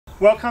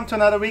Welcome to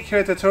another week here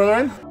at the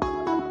TirolerInn.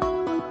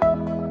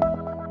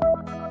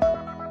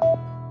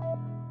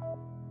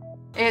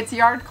 It's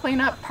yard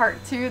cleanup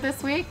part 2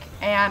 this week,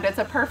 and it's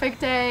a perfect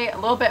day, a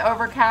little bit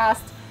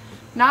overcast,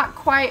 not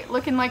quite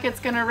looking like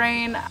it's gonna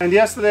rain. And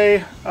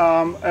yesterday,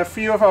 a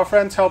few of our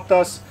friends helped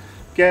us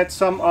get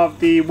some of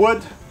the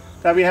wood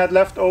that we had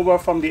left over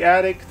from the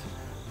attic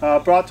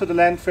brought to the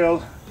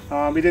landfill.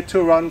 We did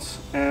 2 runs,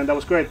 and that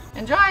was great.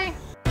 Enjoy!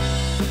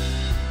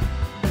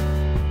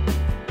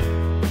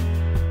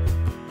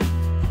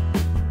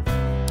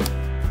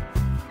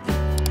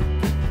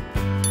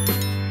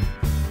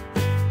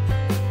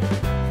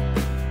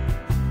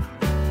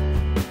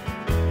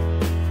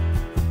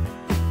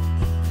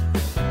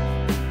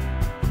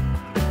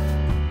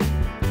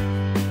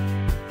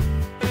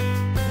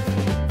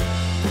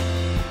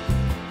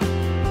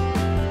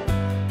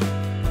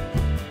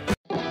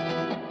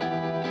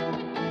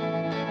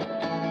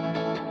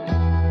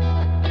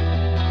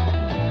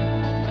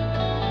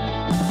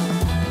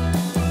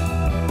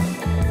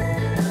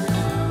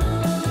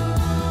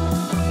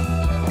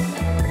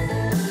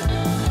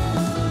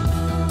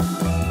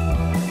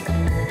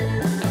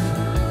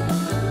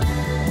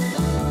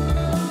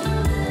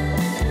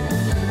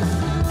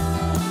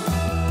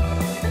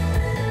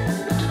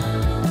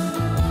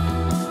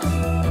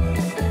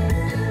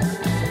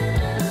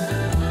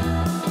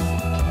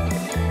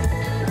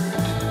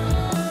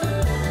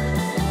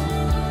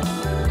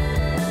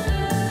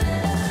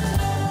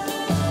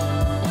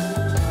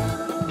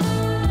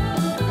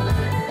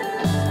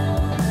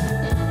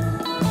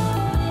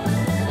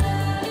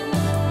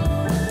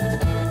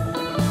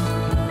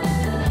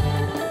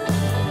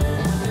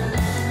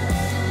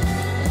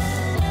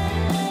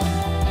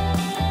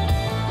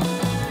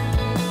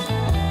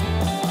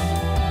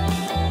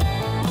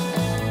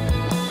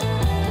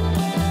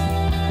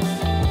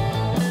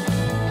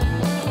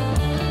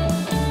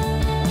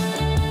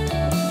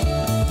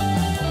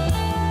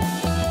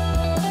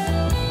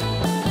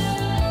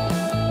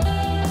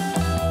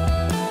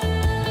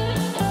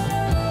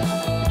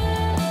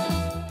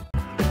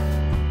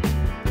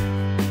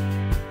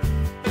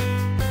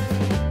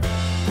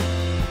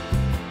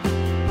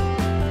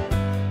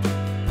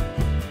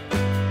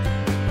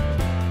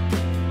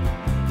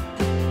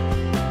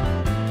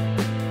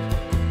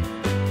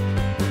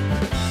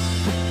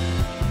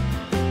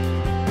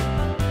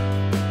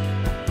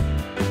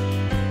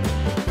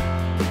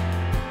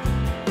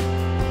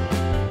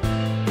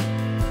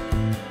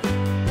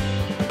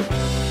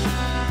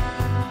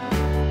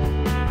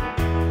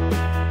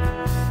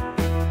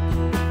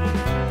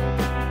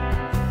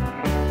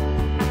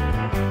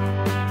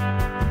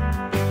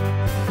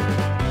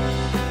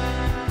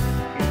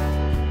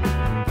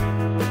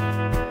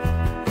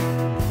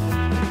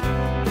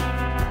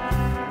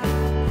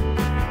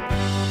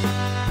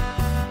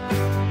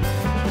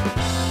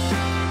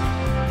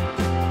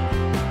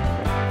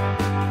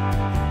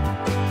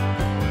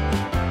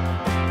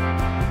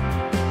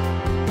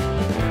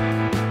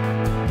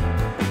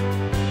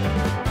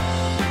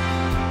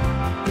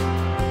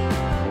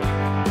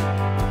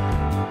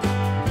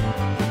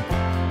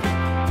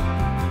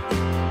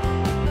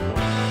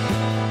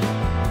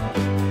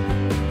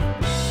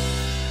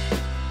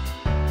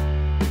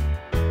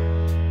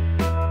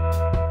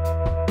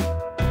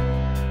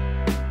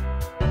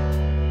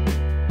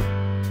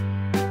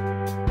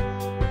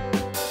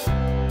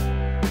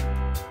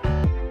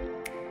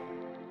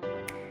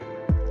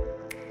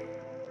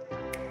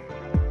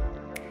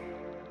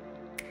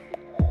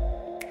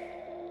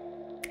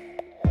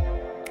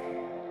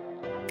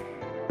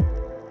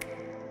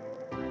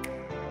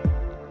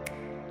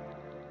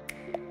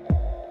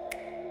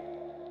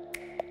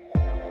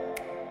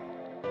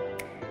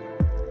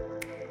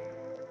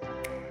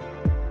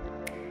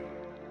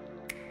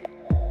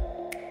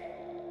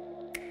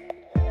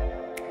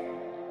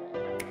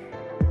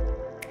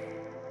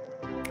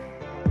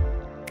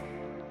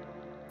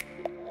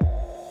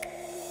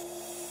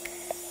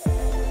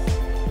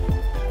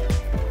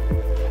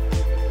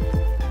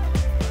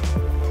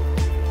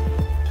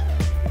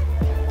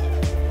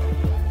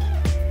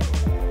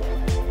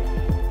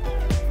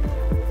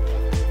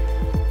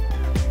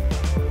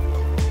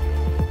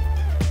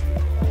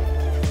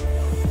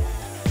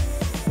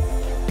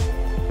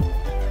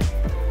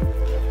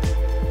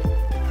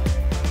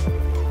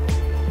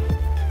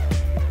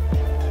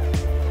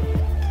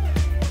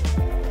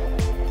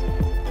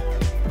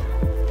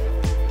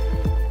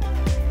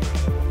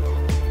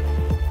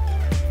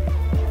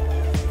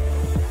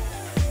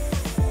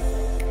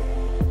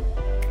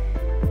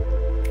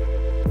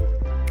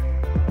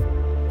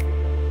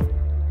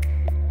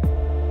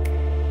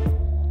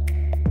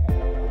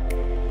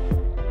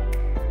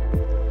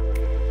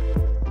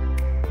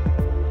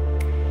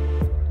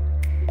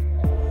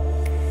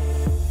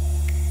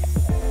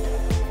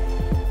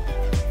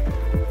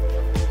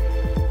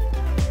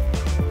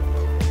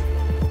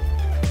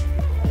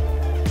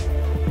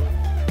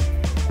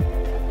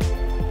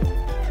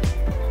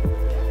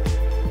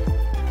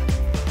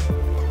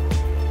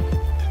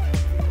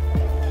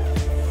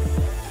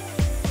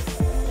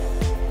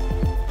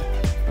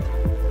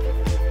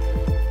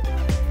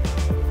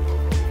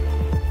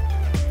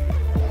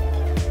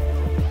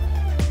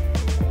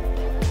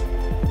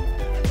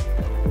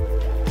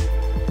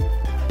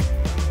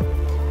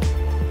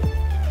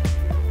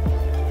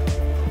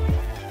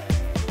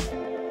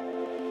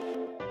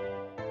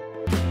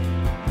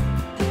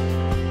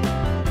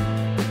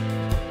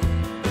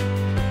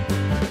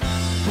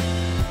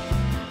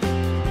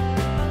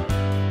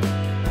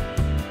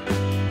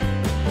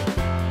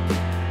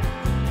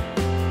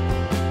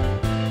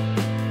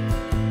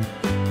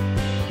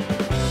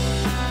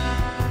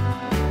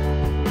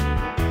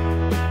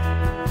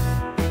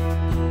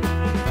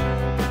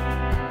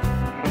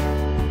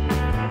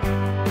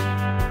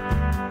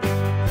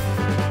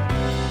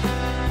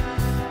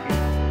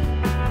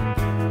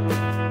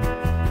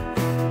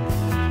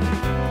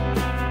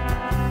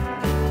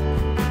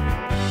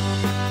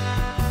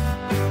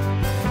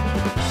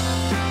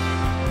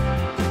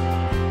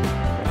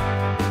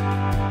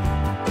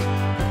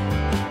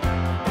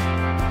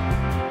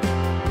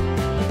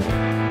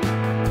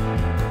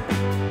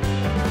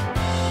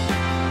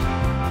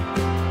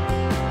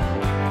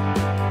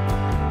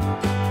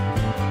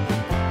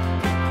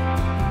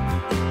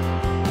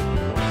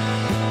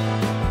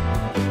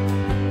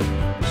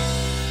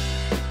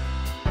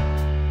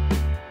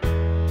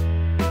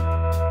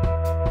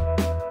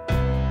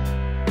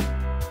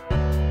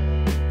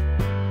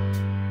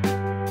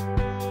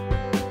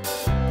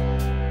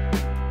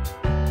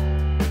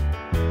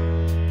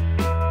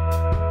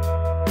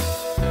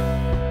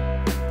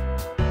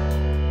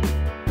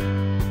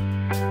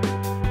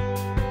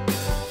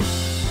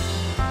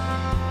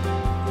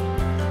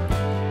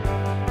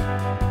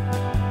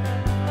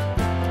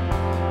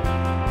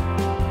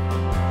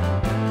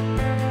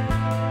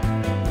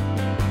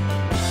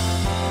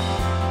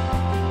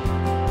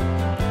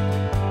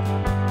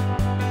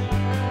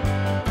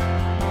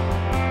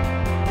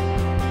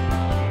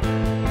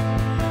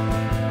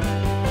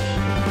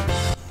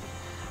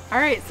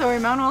 Alright, so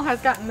Emanuel has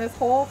gotten this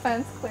whole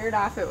fence cleared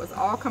off. It was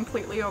all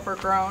completely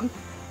overgrown.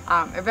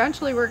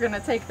 Eventually we're going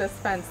to take this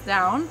fence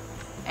down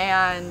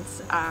and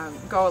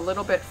go a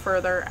little bit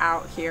further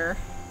out here.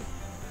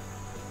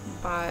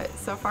 But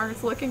so far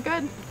it's looking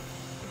good.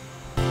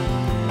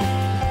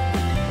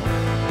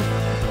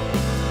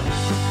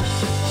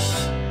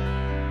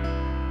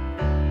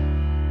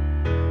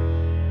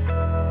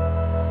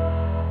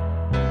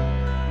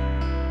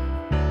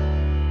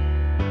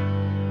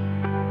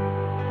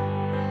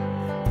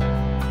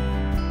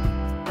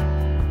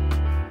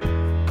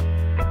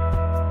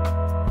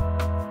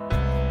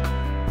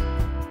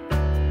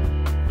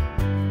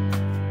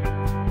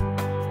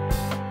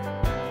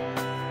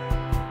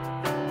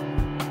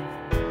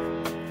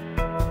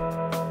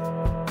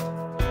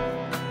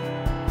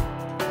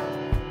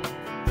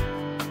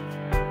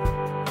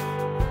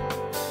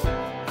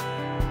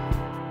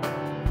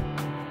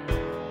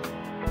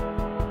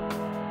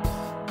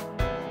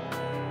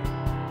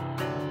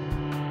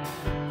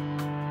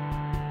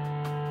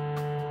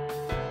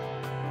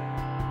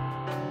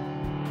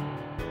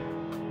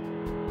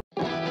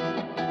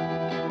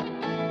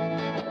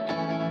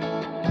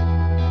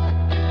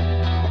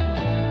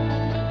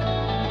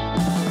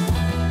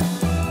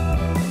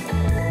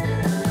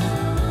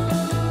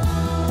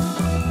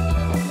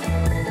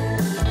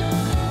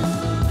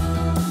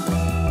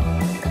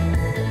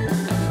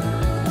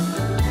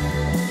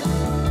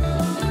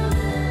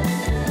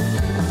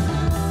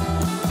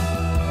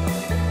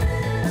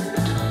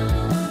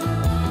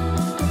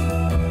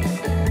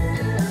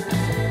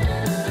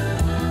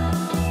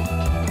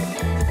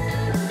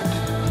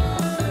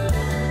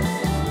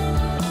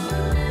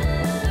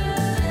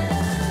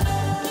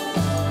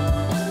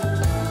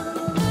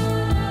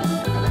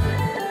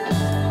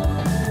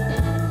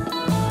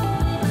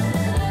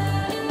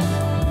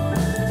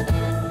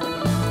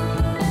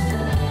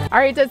 All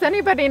right, does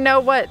anybody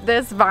know what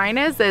this vine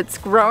is? It's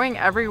growing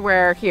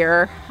everywhere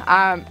here.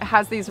 It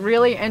has these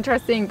really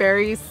interesting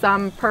berries,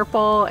 some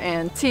purple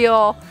and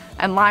teal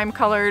and lime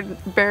colored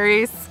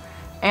berries.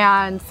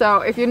 And so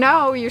if you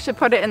know, you should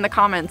put it in the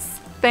comments.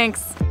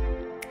 Thanks.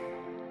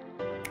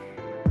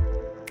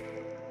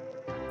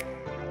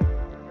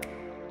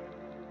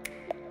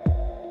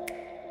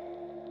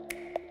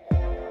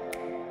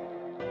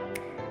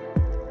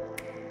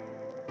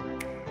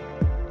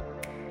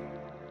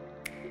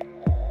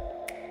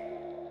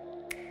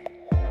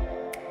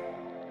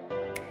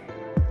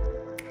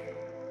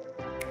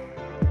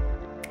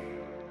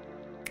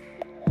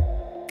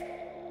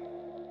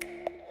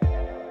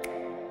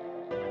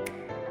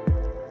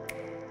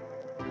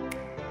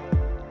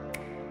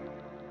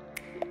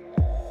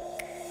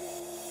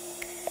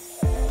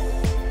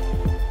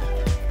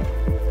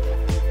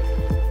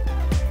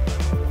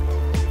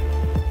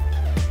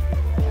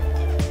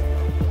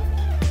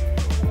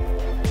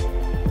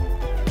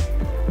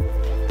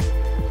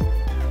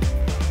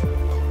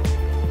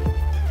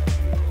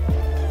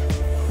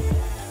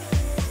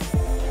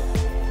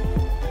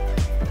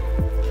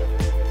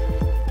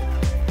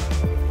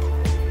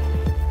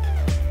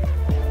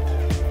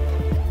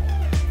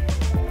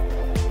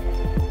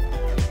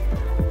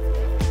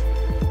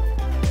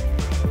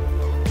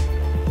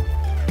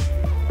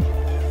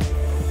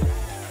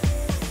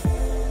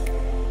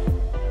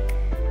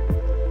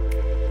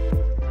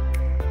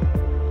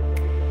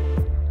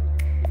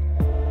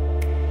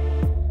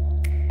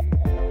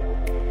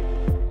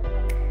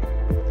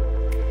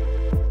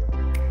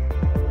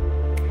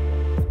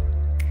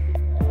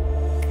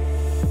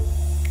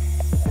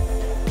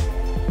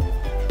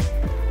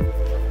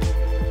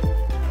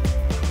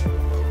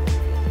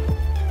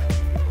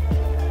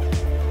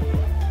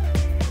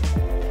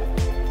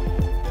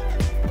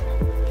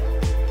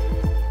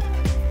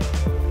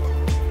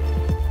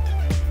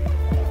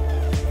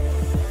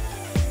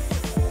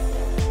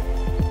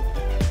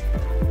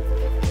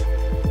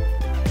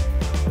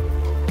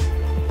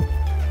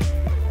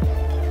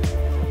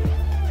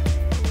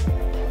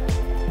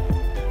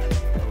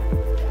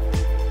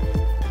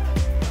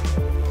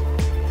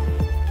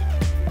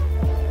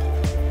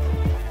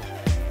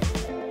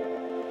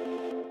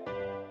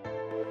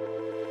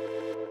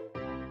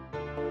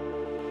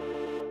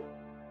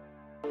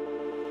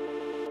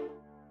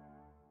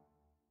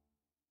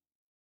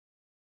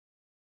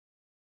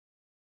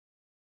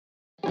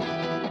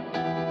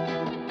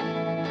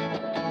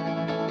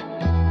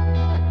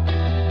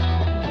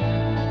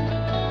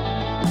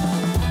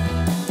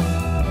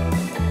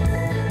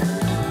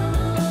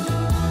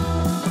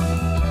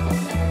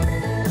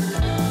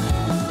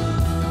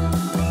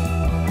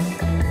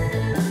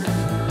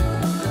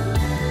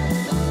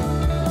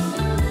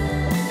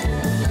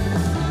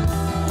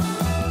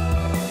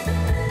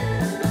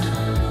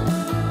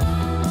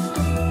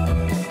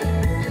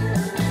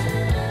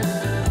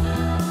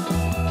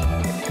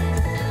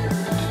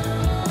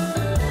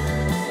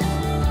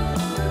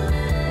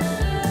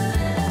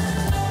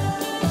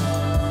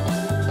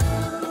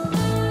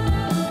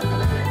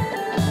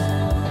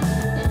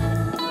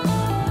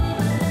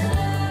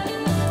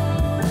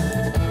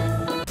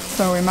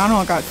 So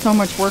Emanuel got so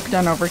much work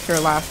done over here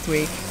last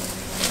week.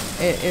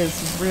 it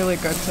is really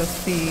good to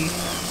see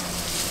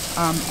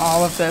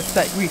all of this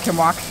that we can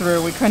walk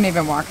through. We couldn't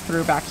even walk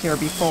through back here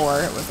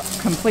before. It was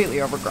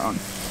completely overgrown.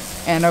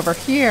 And over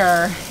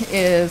here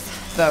is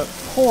the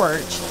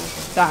porch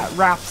that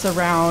wraps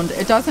around.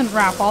 It doesn't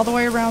wrap all the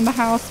way around the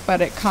house,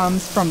 but it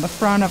comes from the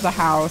front of the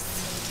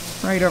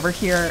house right over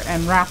here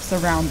and wraps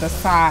around the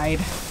side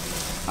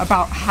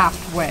about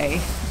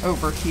halfway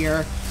over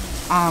here.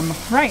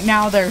 Right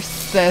now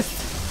there's this,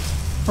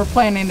 we're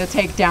planning to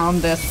take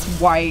down this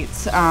white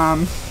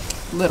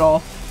little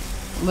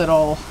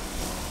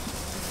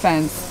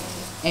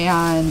fence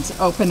and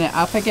open it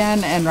up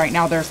again, and right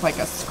now there's like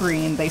a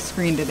screen, they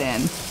screened it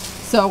in.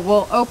 So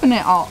we'll open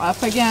it all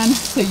up again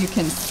so you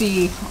can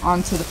see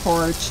onto the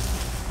porch,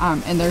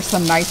 and there's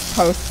some nice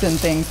posts and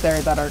things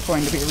there that are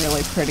going to be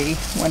really pretty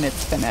when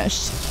it's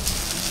finished.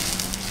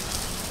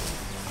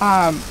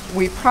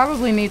 We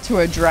probably need to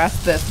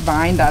address this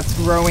vine that's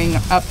growing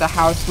up the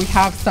house. We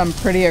have some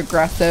pretty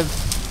aggressive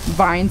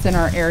vines in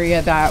our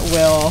area that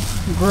will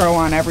grow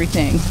on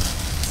everything.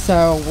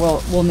 So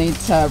we'll need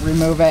to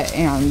remove it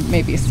and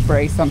maybe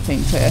spray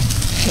something to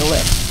kill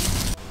it.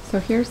 So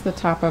here's the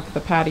top of the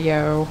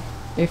patio.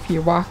 If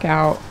you walk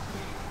out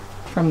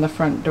from the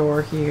front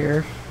door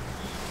here,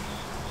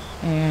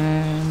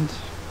 and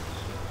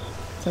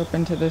it's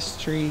open to the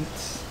street,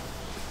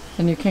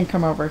 and you can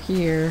come over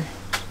here.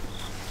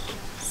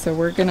 So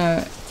we're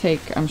gonna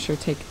take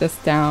this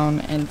down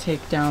and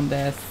take down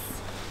this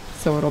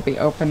so it'll be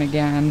open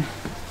again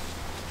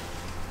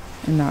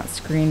and not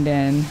screened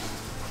in.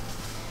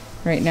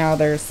 Right now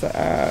there's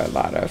a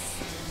lot of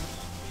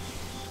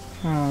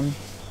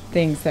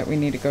things that we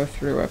need to go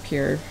through up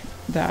here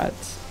that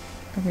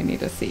we need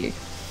to see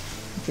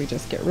if we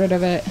just get rid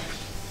of it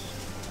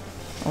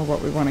or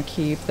what we want to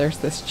keep. There's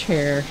this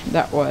chair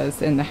that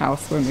was in the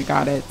house when we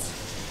got it.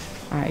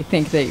 I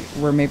think they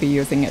were maybe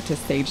using it to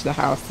stage the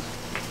house.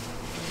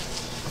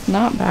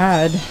 Not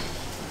bad.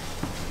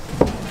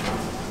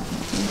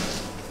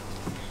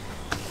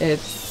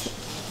 It's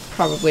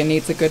probably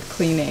needs a good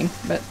cleaning,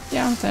 but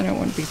yeah, then it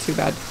wouldn't be too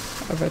bad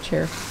of a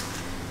chair.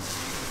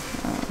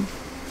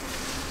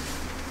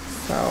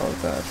 So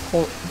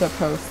the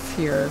posts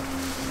here,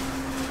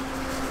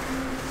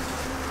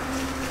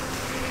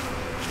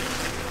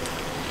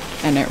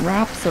 and it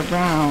wraps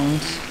around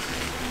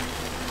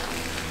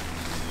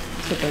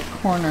to the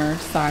corner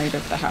side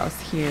of the house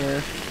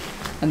here,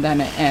 and then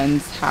it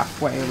ends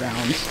halfway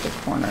around the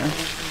corner.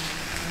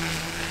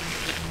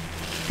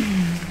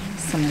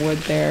 Some wood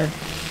there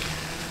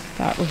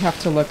that we have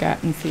to look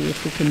at and see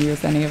if we can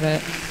use any of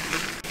it.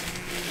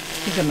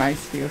 There's a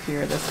nice view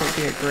here. This would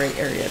be a great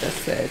area to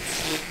sit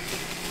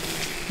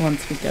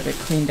once we get it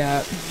cleaned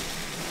up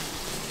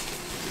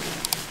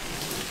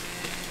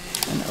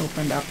and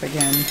opened up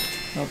again.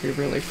 It'll be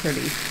really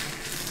pretty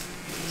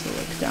to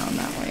look down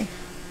that way.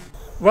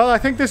 Well, I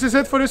think this is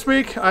it for this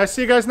week. I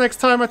see you guys next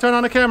time I turn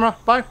on the camera.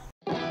 Bye.